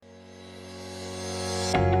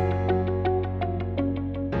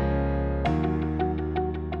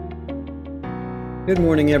Good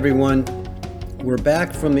morning, everyone. We're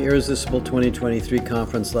back from the Irresistible 2023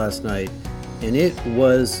 conference last night, and it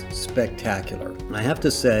was spectacular. I have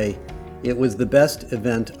to say, it was the best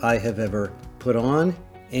event I have ever put on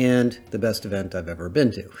and the best event I've ever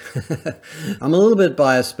been to. I'm a little bit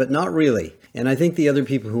biased, but not really. And I think the other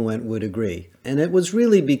people who went would agree. And it was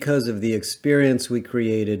really because of the experience we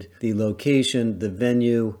created, the location, the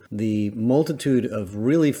venue, the multitude of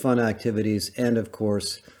really fun activities, and of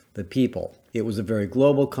course, the people. It was a very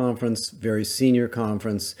global conference, very senior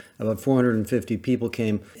conference. About 450 people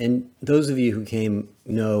came. And those of you who came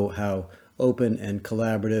know how open and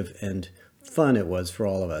collaborative and fun it was for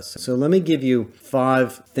all of us. So let me give you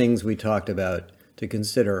 5 things we talked about to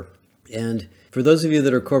consider. And for those of you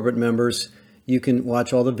that are corporate members, you can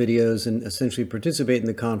watch all the videos and essentially participate in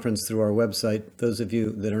the conference through our website. Those of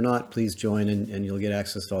you that are not, please join and you'll get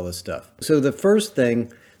access to all this stuff. So the first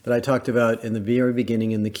thing that I talked about in the very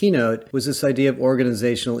beginning in the keynote was this idea of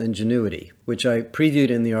organizational ingenuity, which I previewed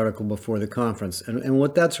in the article before the conference. And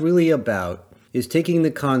what that's really about is taking the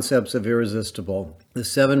concepts of Irresistible, the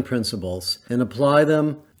 7 principles, and apply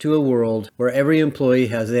them to a world where every employee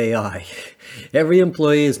has AI. Every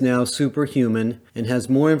employee is now superhuman and has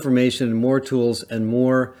more information and more tools and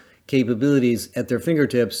more capabilities at their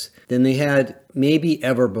fingertips than they had maybe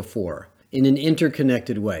ever before, in an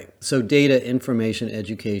interconnected way. So data, information,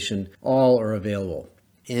 education, all are available.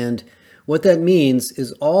 And what that means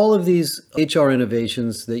is all of these HR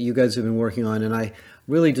innovations that you guys have been working on, and I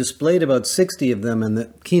really displayed about 60 of them in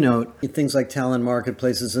the keynote, things like talent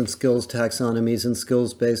marketplaces and skills taxonomies and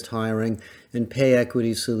skills-based hiring and pay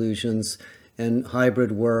equity solutions and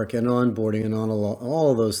hybrid work and onboarding and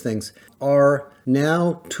all of those things are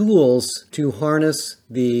now tools to harness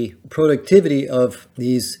the productivity of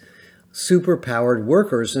these super-powered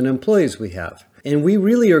workers and employees we have. And we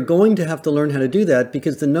really are going to have to learn how to do that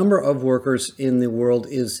because the number of workers in the world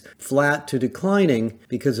is flat to declining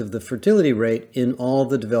because of the fertility rate in all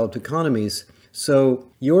the developed economies. So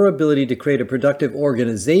your ability to create a productive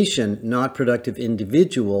organization, not productive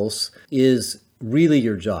individuals, is really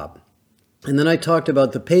your job. And then I talked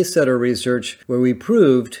about the Pacesetter research where we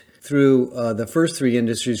proved through the first 3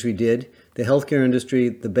 industries we did, the healthcare industry,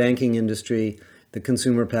 the banking industry, the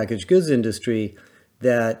consumer packaged goods industry,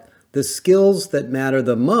 that the skills that matter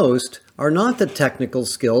the most are not the technical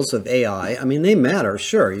skills of AI. I mean, they matter,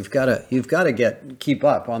 sure. You've got to keep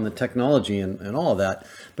up on the technology and all of that.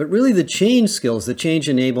 But really the change skills, the change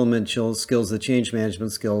enablement skills, the change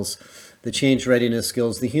management skills, the change readiness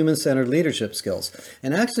skills, the human-centered leadership skills.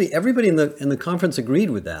 And actually everybody in the conference agreed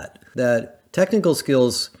with that technical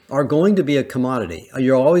skills are going to be a commodity.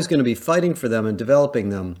 You're always going to be fighting for them and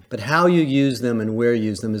developing them, but how you use them and where you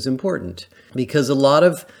use them is important. Because a lot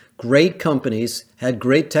of great companies had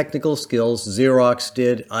great technical skills. Xerox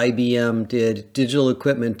did, IBM did, Digital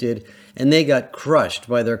Equipment did, and they got crushed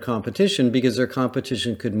by their competition because their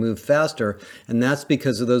competition could move faster, and that's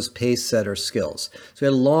because of those pace-setter skills. So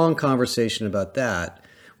we had a long conversation about that,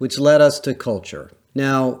 which led us to culture.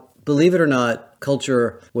 Now, believe it or not,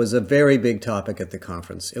 culture was a very big topic at the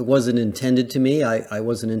conference. It wasn't intended to me. I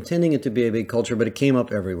wasn't intending it to be a big culture, but it came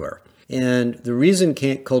up everywhere. And the reason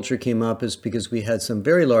culture came up is because we had some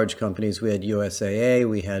very large companies. We had USAA,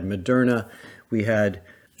 we had Moderna, we had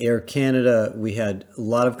Air Canada, we had a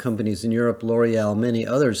lot of companies in Europe, L'Oreal, many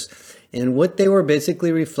others. And what they were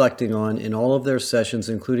basically reflecting on in all of their sessions,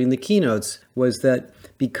 including the keynotes, was that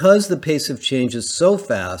because the pace of change is so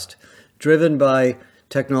fast, driven by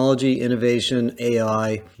technology, innovation,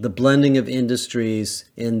 AI, the blending of industries,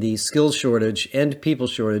 and the skills shortage and people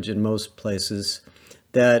shortage in most places,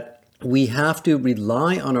 that we have to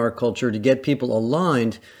rely on our culture to get people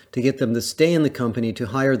aligned, to get them to stay in the company, to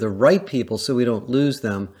hire the right people so we don't lose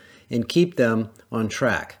them and keep them on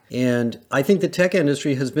track. And I think the tech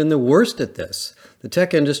industry has been the worst at this. The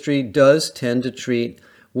tech industry does tend to treat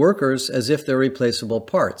workers as if they're replaceable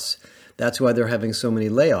parts. That's why they're having so many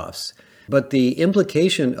layoffs. But the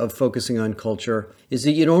implication of focusing on culture is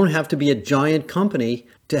that you don't have to be a giant company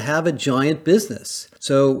to have a giant business.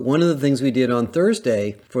 So one of the things we did on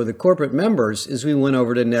Thursday for the corporate members is we went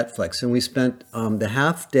over to Netflix and we spent the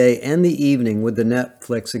half day and the evening with the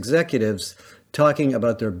Netflix executives talking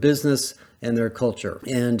about their business and their culture.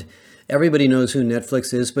 And everybody knows who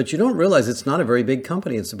Netflix is, but you don't realize it's not a very big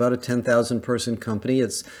company. It's about a 10,000 person company.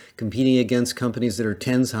 It's competing against companies that are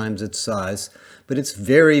 10 times its size, but it's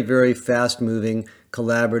very, very fast moving,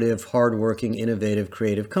 collaborative, hardworking, innovative,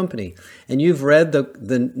 creative company. And you've read the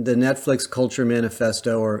Netflix Culture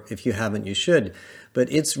Manifesto, or if you haven't, you should.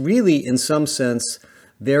 But it's really, in some sense,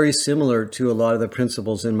 very similar to a lot of the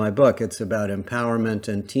principles in my book. It's about empowerment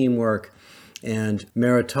and teamwork and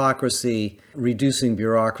meritocracy, reducing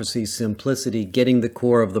bureaucracy, simplicity, getting the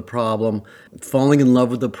core of the problem, falling in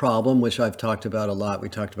love with the problem, which I've talked about a lot. We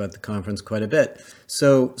talked about at the conference quite a bit.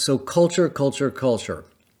 So culture, culture, culture.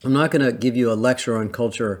 I'm not going to give you a lecture on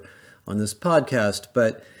culture on this podcast,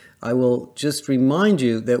 but I will just remind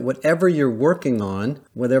you that whatever you're working on,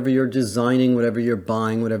 whatever you're designing, whatever you're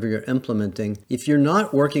buying, whatever you're implementing, if you're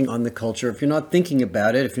not working on the culture, if you're not thinking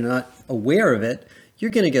about it, if you're not aware of it,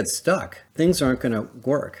 you're going to get stuck. Things aren't going to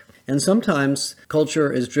work. And sometimes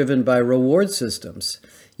culture is driven by reward systems.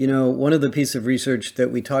 You know, one of the pieces of research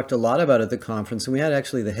that we talked a lot about at the conference, and we had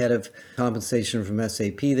actually the head of compensation from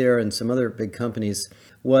SAP there and some other big companies,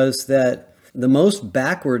 was that the most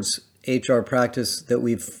backwards HR practice that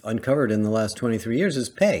we've uncovered in the last 23 years is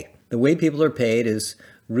pay. The way people are paid is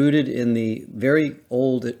rooted in the very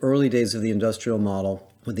early days of the industrial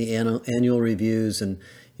model with the annual reviews and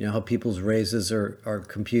how people's raises are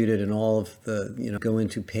computed and all of the, go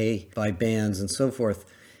into pay by bands and so forth.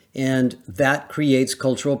 And that creates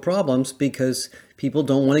cultural problems because people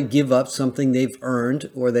don't want to give up something they've earned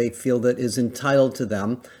or they feel that is entitled to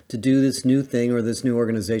them to do this new thing or this new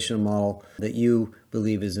organizational model that you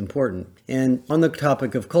believe is important. And on the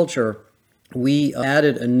topic of culture, we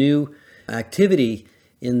added a new activity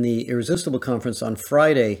in the Irresistible conference on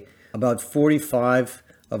Friday. About 45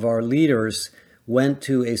 of our leaders went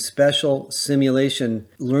to a special simulation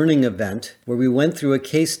learning event where we went through a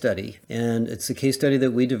case study. And it's a case study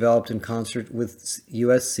that we developed in concert with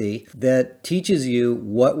USC that teaches you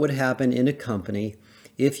what would happen in a company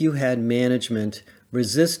if you had management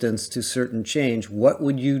resistance to certain change. What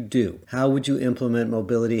would you do? How would you implement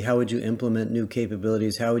mobility? How would you implement new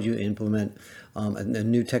capabilities? How would you implement a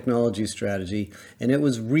new technology strategy? And it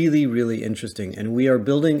was really, really interesting. And we are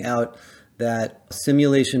building out that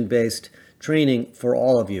simulation-based training for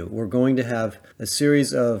all of you. We're going to have a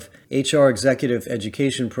series of HR executive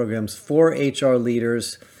education programs for HR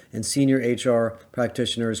leaders and senior HR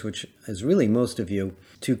practitioners, which is really most of you,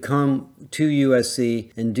 to come to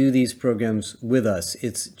USC and do these programs with us.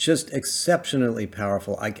 It's just exceptionally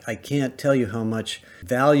powerful. I can't tell you how much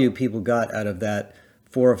value people got out of that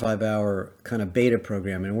 4 or 5 hour kind of beta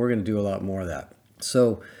program, and we're going to do a lot more of that.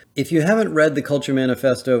 So if you haven't read the Culture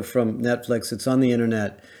Manifesto from Netflix, it's on the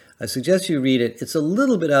internet. I suggest you read it. It's a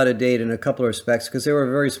little bit out of date in a couple of respects because they were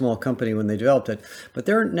a very small company when they developed it, but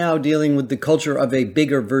they're now dealing with the culture of a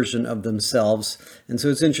bigger version of themselves. And so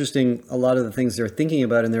it's interesting, a lot of the things they're thinking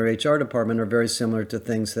about in their HR department are very similar to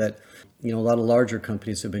things that a lot of larger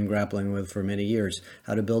companies have been grappling with for many years.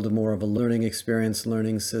 How to build more of a learning experience,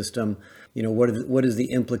 learning system. What is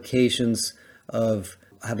the implications of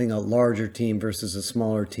having a larger team versus a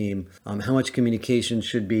smaller team? How much communication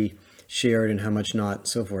should be shared and how much not,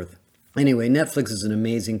 so forth. Anyway, Netflix is an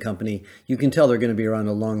amazing company. You can tell they're going to be around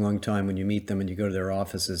a long, long time when you meet them and you go to their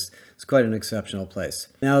offices. It's quite an exceptional place.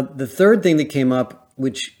 Now, the third thing that came up,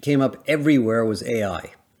 which came up everywhere, was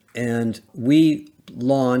AI. And we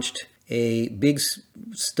launched a big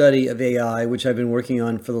study of AI, which I've been working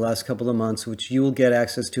on for the last couple of months, which you will get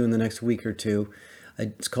access to in the next week or two.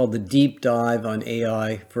 It's called the Deep Dive on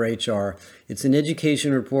AI for HR. It's an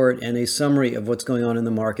education report and a summary of what's going on in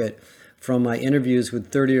the market from my interviews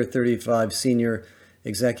with 30 or 35 senior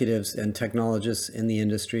executives and technologists in the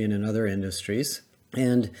industry and in other industries.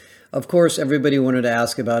 And of course, everybody wanted to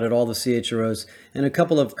ask about it, all the CHROs, and a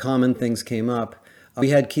couple of common things came up. We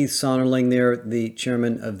had Keith Sonnerling there, the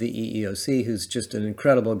chairman of the EEOC, who's just an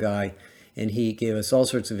incredible guy, and he gave us all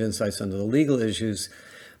sorts of insights onto the legal issues.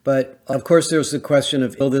 But of course, there's the question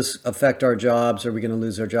of, will this affect our jobs? Are we going to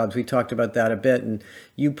lose our jobs? We talked about that a bit, and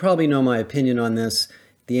you probably know my opinion on this.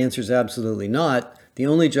 The answer is absolutely not. The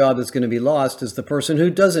only job that's going to be lost is the person who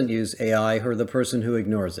doesn't use AI or the person who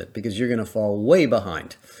ignores it, because you're going to fall way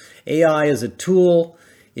behind. AI is a tool.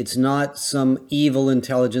 It's not some evil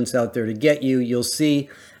intelligence out there to get you. You'll see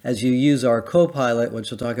as you use our Copilot,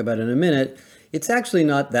 which we'll talk about in a minute, it's actually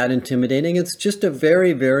not that intimidating. It's just a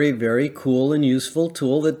very, very, very cool and useful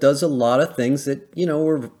tool that does a lot of things that,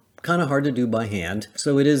 were kind of hard to do by hand.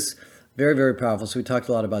 So it is very, very powerful. So we talked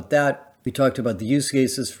a lot about that. We talked about the use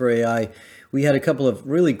cases for AI. We had a couple of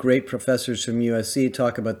really great professors from USC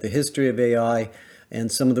talk about the history of AI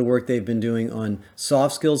and some of the work they've been doing on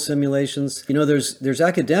soft skills simulations. There's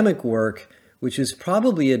academic work, which is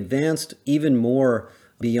probably advanced even more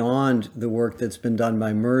beyond the work that's been done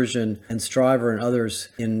by Mergen and Striver and others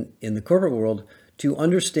in the corporate world to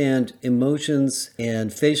understand emotions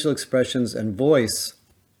and facial expressions and voice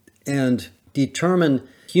and determine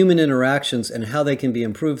human interactions and how they can be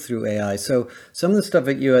improved through AI. So some of the stuff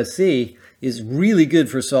at USC is really good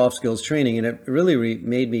for soft skills training. And it really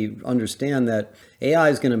made me understand that AI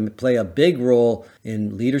is going to play a big role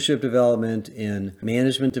in leadership development, in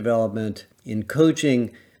management development, in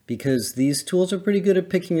coaching, because these tools are pretty good at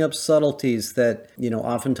picking up subtleties that,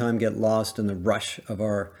 oftentimes get lost in the rush of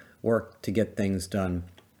our work to get things done.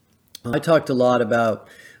 I talked a lot about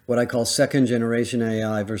what I call second generation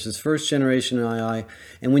AI versus first generation AI.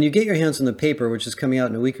 And when you get your hands on the paper, which is coming out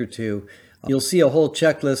in a week or two, you'll see a whole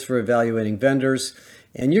checklist for evaluating vendors.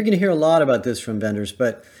 And you're going to hear a lot about this from vendors,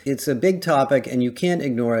 but it's a big topic and you can't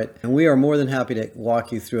ignore it. And we are more than happy to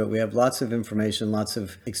walk you through it. We have lots of information, lots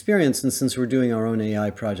of experience. And since we're doing our own AI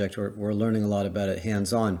project, we're learning a lot about it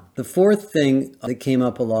hands-on. The fourth thing that came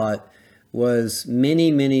up a lot was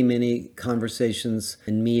many conversations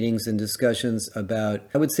and meetings and discussions about,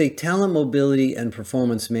 I would say, talent mobility and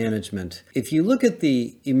performance management. If you look at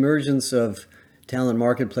the emergence of talent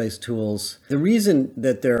marketplace tools, the reason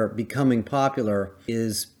that they're becoming popular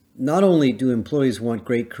is not only do employees want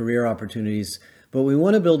great career opportunities, but we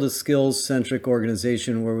want to build a skills-centric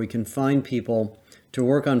organization where we can find people to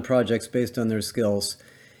work on projects based on their skills.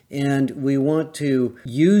 And we want to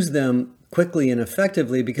use them quickly and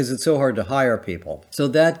effectively because it's so hard to hire people. So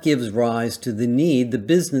that gives rise to the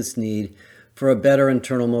business need for a better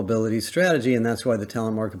internal mobility strategy, and that's why the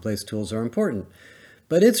talent marketplace tools are important.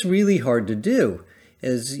 But it's really hard to do.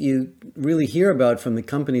 As you really hear about from the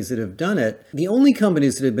companies that have done it, the only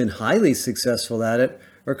companies that have been highly successful at it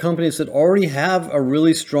are companies that already have a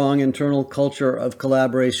really strong internal culture of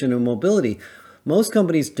collaboration and mobility. Most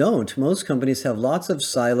companies don't. Most companies have lots of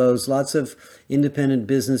silos, lots of independent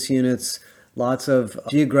business units, lots of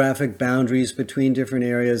geographic boundaries between different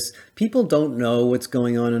areas. People don't know what's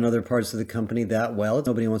going on in other parts of the company that well.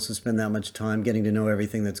 Nobody wants to spend that much time getting to know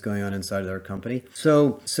everything that's going on inside of their company.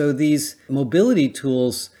 So these mobility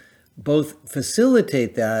tools both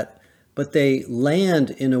facilitate that, but they land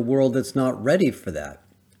in a world that's not ready for that.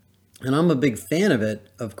 And I'm a big fan of it,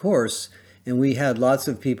 of course. And we had lots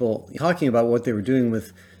of people talking about what they were doing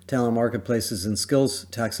with talent marketplaces and skills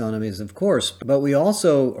taxonomies, of course. But we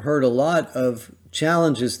also heard a lot of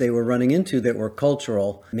challenges they were running into that were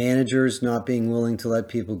cultural. Managers not being willing to let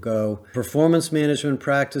people go. Performance management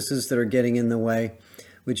practices that are getting in the way.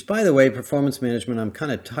 Which, by the way, performance management, I'm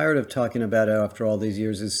kind of tired of talking about it after all these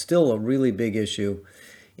years, is still a really big issue.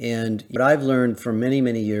 And what I've learned for many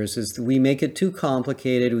years is that we make it too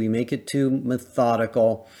complicated. We make it too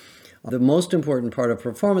methodical. The most important part of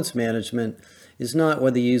performance management is not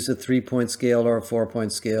whether you use a 3-point scale or a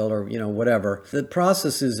 4-point scale or, whatever. The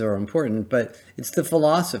processes are important, but it's the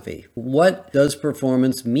philosophy. What does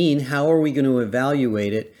performance mean? How are we going to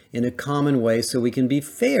evaluate it in a common way so we can be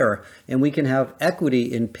fair and we can have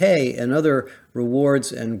equity in pay and other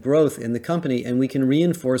rewards and growth in the company, and we can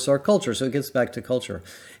reinforce our culture? So it gets back to culture.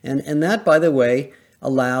 And that, by the way,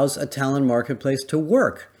 allows a talent marketplace to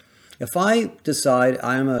work. If I decide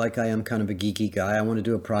I am kind of a geeky guy, I want to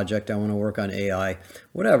do a project, I want to work on AI,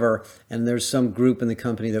 whatever, and there's some group in the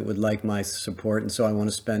company that would like my support, and so I want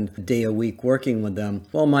to spend a day a week working with them,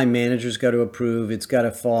 well, my manager's got to approve, it's got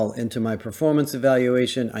to fall into my performance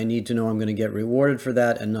evaluation, I need to know I'm going to get rewarded for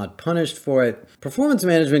that and not punished for it. Performance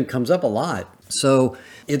management comes up a lot. So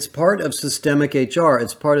it's part of systemic HR,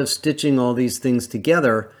 it's part of stitching all these things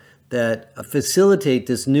together that facilitate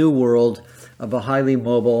this new world of a highly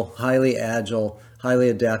mobile, highly agile, highly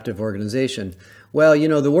adaptive organization. Well,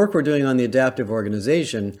 the work we're doing on the adaptive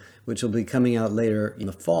organization, which will be coming out later in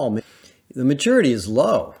the fall, the maturity is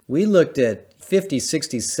low. We looked at 50,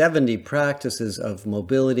 60, 70 practices of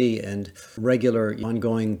mobility and regular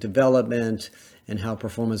ongoing development and how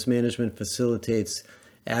performance management facilitates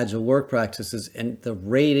agile work practices, and the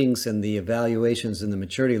ratings and the evaluations and the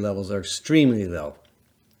maturity levels are extremely low.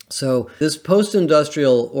 So this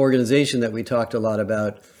post-industrial organization that we talked a lot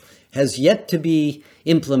about has yet to be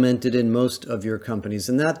implemented in most of your companies.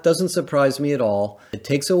 And that doesn't surprise me at all. It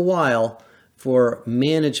takes a while for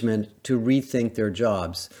management to rethink their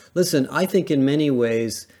jobs. Listen, I think in many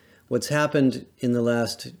ways, what's happened in the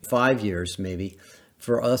last 5 years, maybe,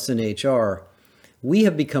 for us in HR, we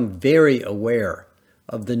have become very aware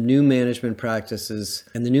of the new management practices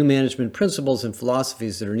and the new management principles and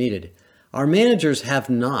philosophies that are needed. Our managers have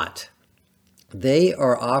not. They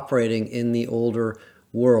are operating in the older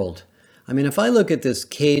world. I mean, if I look at this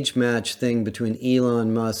cage match thing between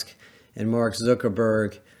Elon Musk and Mark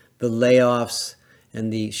Zuckerberg, the layoffs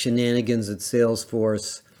and the shenanigans at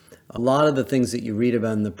Salesforce, a lot of the things that you read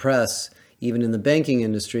about in the press, even in the banking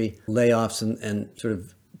industry, layoffs and sort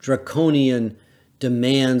of draconian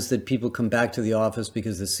demands that people come back to the office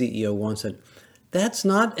because the CEO wants it. That's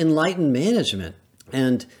not enlightened management.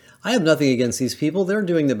 And I have nothing against these people. They're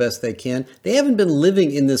doing the best they can. They haven't been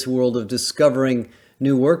living in this world of discovering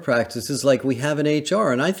new work practices like we have in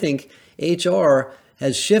HR. And I think HR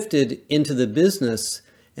has shifted into the business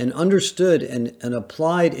and understood and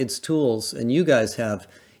applied its tools, and you guys have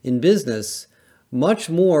in business, much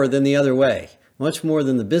more than the other way, much more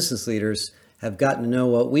than the business leaders have gotten to know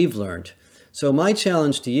what we've learned. So my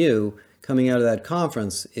challenge to you coming out of that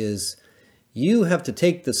conference is you have to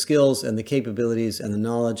take the skills and the capabilities and the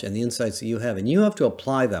knowledge and the insights that you have, and you have to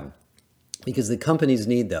apply them because the companies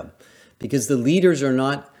need them, because the leaders are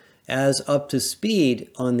not as up to speed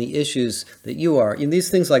on the issues that you are. In these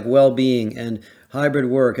things like well-being and hybrid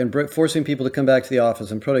work and forcing people to come back to the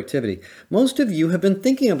office and productivity. Most of you have been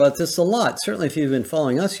thinking about this a lot. Certainly if you've been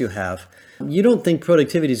following us, you have. You don't think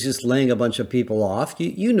productivity is just laying a bunch of people off.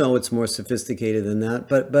 You know it's more sophisticated than that,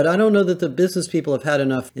 but I don't know that the business people have had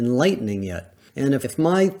enough enlightening yet. And if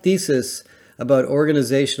my thesis about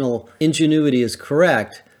organizational ingenuity is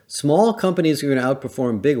correct, small companies are going to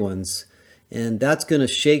outperform big ones. And that's going to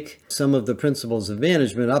shake some of the principles of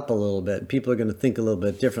management up a little bit. People are going to think a little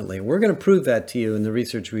bit differently. We're going to prove that to you in the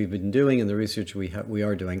research we've been doing and the research we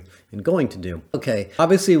are doing and going to do. Okay,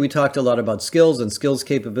 obviously we talked a lot about skills and skills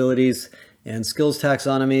capabilities and skills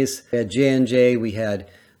taxonomies. We had J&J, we had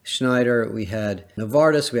Schneider, we had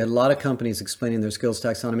Novartis, we had a lot of companies explaining their skills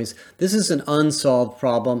taxonomies. This is an unsolved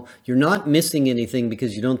problem. You're not missing anything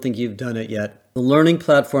because you don't think you've done it yet. The learning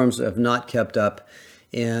platforms have not kept up.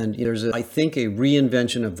 And there's, I think, a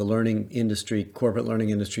reinvention of the learning industry, corporate learning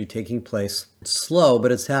industry taking place. It's slow,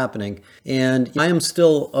 but it's happening. And I am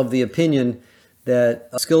still of the opinion that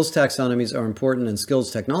skills taxonomies are important and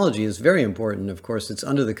skills technology is very important. Of course, it's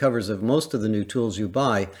under the covers of most of the new tools you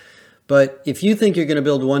buy. But if you think you're going to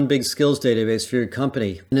build one big skills database for your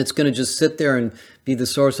company and it's going to just sit there and be the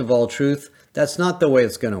source of all truth, that's not the way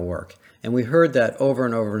it's going to work. And we heard that over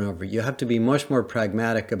and over and over. You have to be much more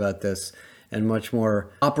pragmatic about this and much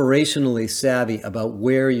more operationally savvy about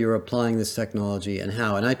where you're applying this technology and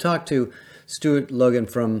how. And I talked to Stuart Logan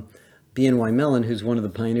from BNY Mellon, who's one of the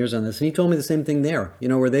pioneers on this, and he told me the same thing there,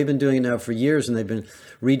 where they've been doing it now for years and they've been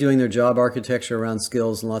redoing their job architecture around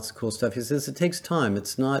skills and lots of cool stuff. He says it takes time.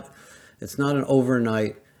 It's not an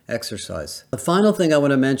overnight exercise. The final thing I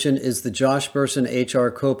want to mention is the Josh Bersin HR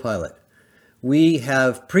Copilot. We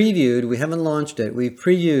have previewed, we haven't launched it, we've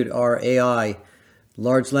previewed our AI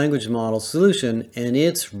large language model solution, and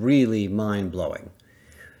it's really mind-blowing.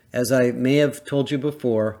 As I may have told you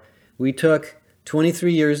before, we took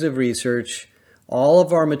 23 years of research, all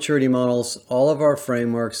of our maturity models, all of our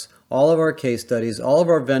frameworks, all of our case studies, all of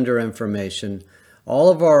our vendor information, all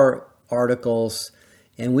of our articles,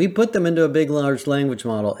 and we put them into a big large language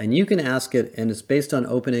model, and you can ask it, and it's based on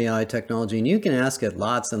OpenAI technology, and you can ask it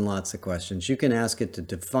lots and lots of questions. You can ask it to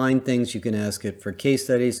define things, you can ask it for case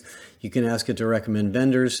studies, you can ask it to recommend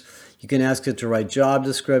vendors, you can ask it to write job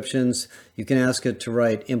descriptions, you can ask it to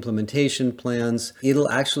write implementation plans. It'll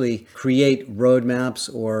actually create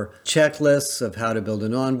roadmaps or checklists of how to build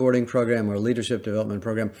an onboarding program or a leadership development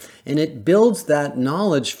program, and it builds that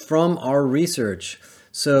knowledge from our research.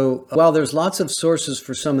 So while there's lots of sources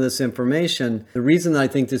for some of this information, the reason I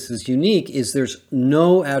think this is unique is there's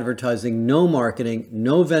no advertising, no marketing,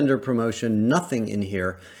 no vendor promotion, nothing in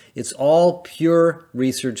here. It's all pure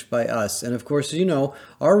research by us. And of course, as you know,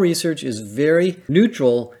 our research is very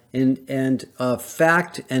neutral and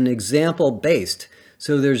fact and example based.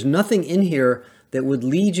 So there's nothing in here that would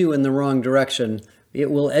lead you in the wrong direction.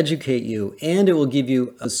 It will educate you, and it will give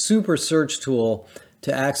you a super search tool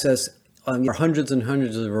to access hundreds and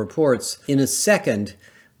hundreds of reports in a second,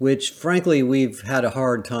 which frankly we've had a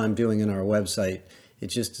hard time doing in our website. It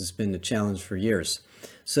just has been a challenge for years.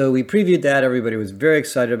 So we previewed that. Everybody was very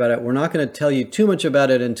excited about it. We're not going to tell you too much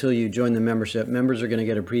about it until you join the membership. Members are going to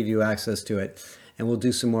get a preview access to it, and we'll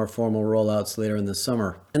do some more formal rollouts later in the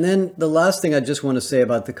summer. And then the last thing I just want to say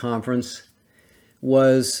about the conference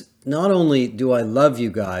was not only do I love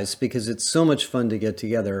you guys because it's so much fun to get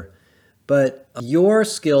together, but your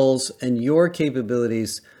skills and your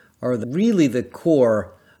capabilities are really the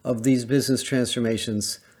core of these business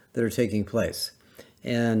transformations that are taking place.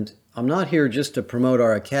 And I'm not here just to promote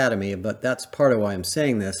our academy, but that's part of why I'm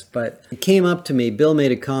saying this. But it came up to me, Bill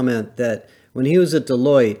made a comment that when he was at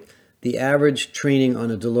Deloitte, the average training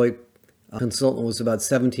on a Deloitte consultant was about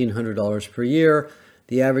 $1,700 per year.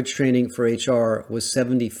 The average training for HR was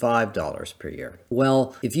 $75 per year.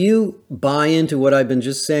 Well, if you buy into what I've been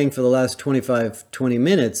just saying for the last 20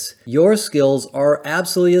 minutes, your skills are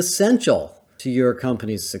absolutely essential to your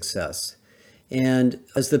company's success. And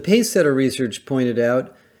as the Pacesetter research pointed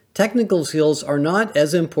out, Technical skills are not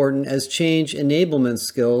as important as change enablement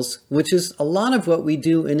skills, which is a lot of what we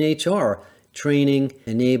do in HR. Training,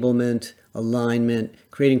 enablement, alignment,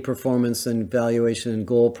 creating performance and evaluation and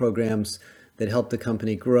goal programs that help the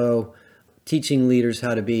company grow, teaching leaders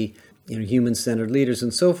how to be human-centered leaders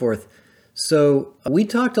and so forth. So we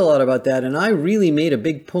talked a lot about that, and I really made a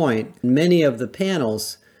big point in many of the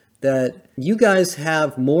panels that you guys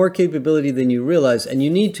have more capability than you realize, and you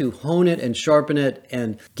need to hone it and sharpen it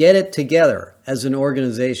and get it together as an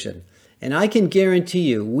organization. And I can guarantee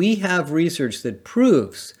you, we have research that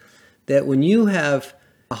proves that when you have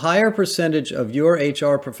a higher percentage of your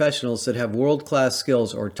HR professionals that have world-class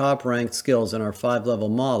skills or top-ranked skills in our 5-level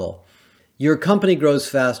model, your company grows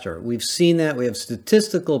faster. We've seen that. We have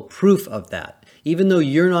statistical proof of that. Even though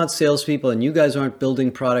you're not salespeople and you guys aren't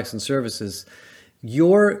building products and services,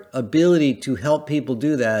 your ability to help people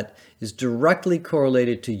do that is directly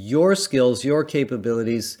correlated to your skills, your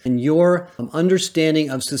capabilities, and your understanding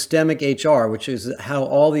of systemic HR, which is how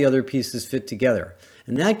all the other pieces fit together.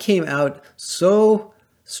 And that came out so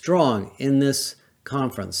strong in this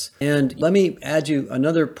conference. And let me add you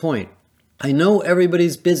another point. I know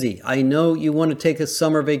everybody's busy. I know you want to take a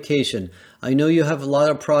summer vacation. I know you have a lot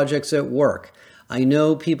of projects at work. I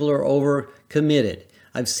know people are overcommitted.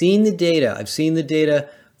 I've seen the data. I've seen the data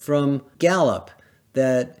from Gallup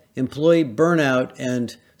that employee burnout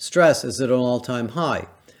and stress is at an all-time high.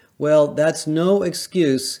 Well, that's no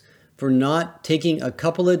excuse for not taking a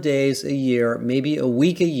couple of days a year, maybe a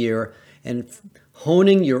week a year, and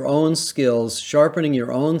honing your own skills, sharpening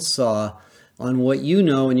your own saw on what you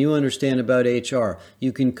know and you understand about HR.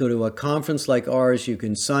 You can go to a conference like ours. You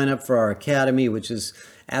can sign up for our academy, which is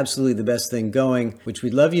absolutely the best thing going, which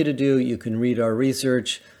we'd love you to do. You can read our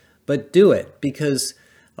research, but do it, because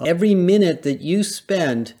every minute that you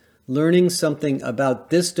spend learning something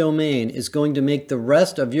about this domain is going to make the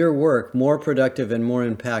rest of your work more productive and more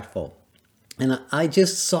impactful. And I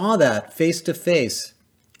just saw that face to face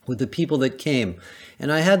with the people that came.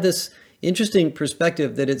 And I had this interesting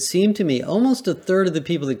perspective that it seemed to me almost a third of the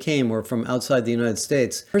people that came were from outside the United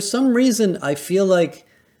States. For some reason, I feel like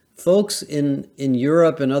folks in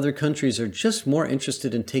Europe and other countries are just more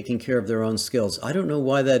interested in taking care of their own skills. I don't know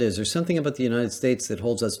why that is. There's something about the United States that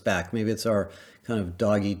holds us back. Maybe it's our kind of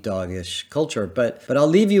dog-eat-dog-ish culture, but I'll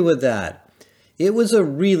leave you with that. It was a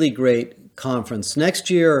really great conference.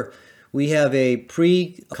 Next year, we have a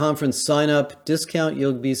pre-conference sign-up discount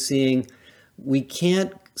you'll be seeing. We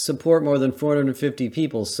can't support more than 450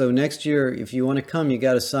 people. So next year, if you want to come, you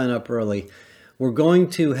got to sign up early. We're going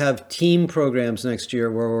to have team programs next year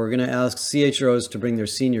where we're going to ask CHROs to bring their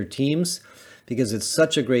senior teams because it's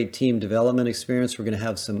such a great team development experience. We're going to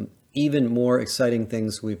have some even more exciting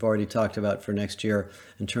things we've already talked about for next year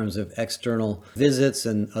in terms of external visits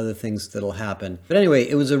and other things that'll happen. But anyway,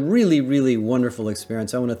 it was a really, really wonderful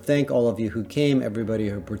experience. I want to thank all of you who came, everybody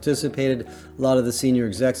who participated. A lot of the senior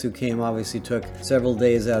execs who came obviously took several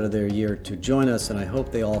days out of their year to join us, and I hope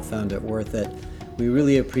they all found it worth it. We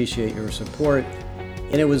really appreciate your support.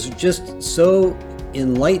 And it was just so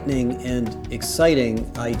enlightening and exciting.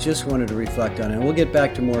 I just wanted to reflect on it. And we'll get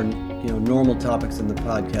back to more normal topics in the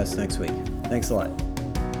podcast next week. Thanks a lot.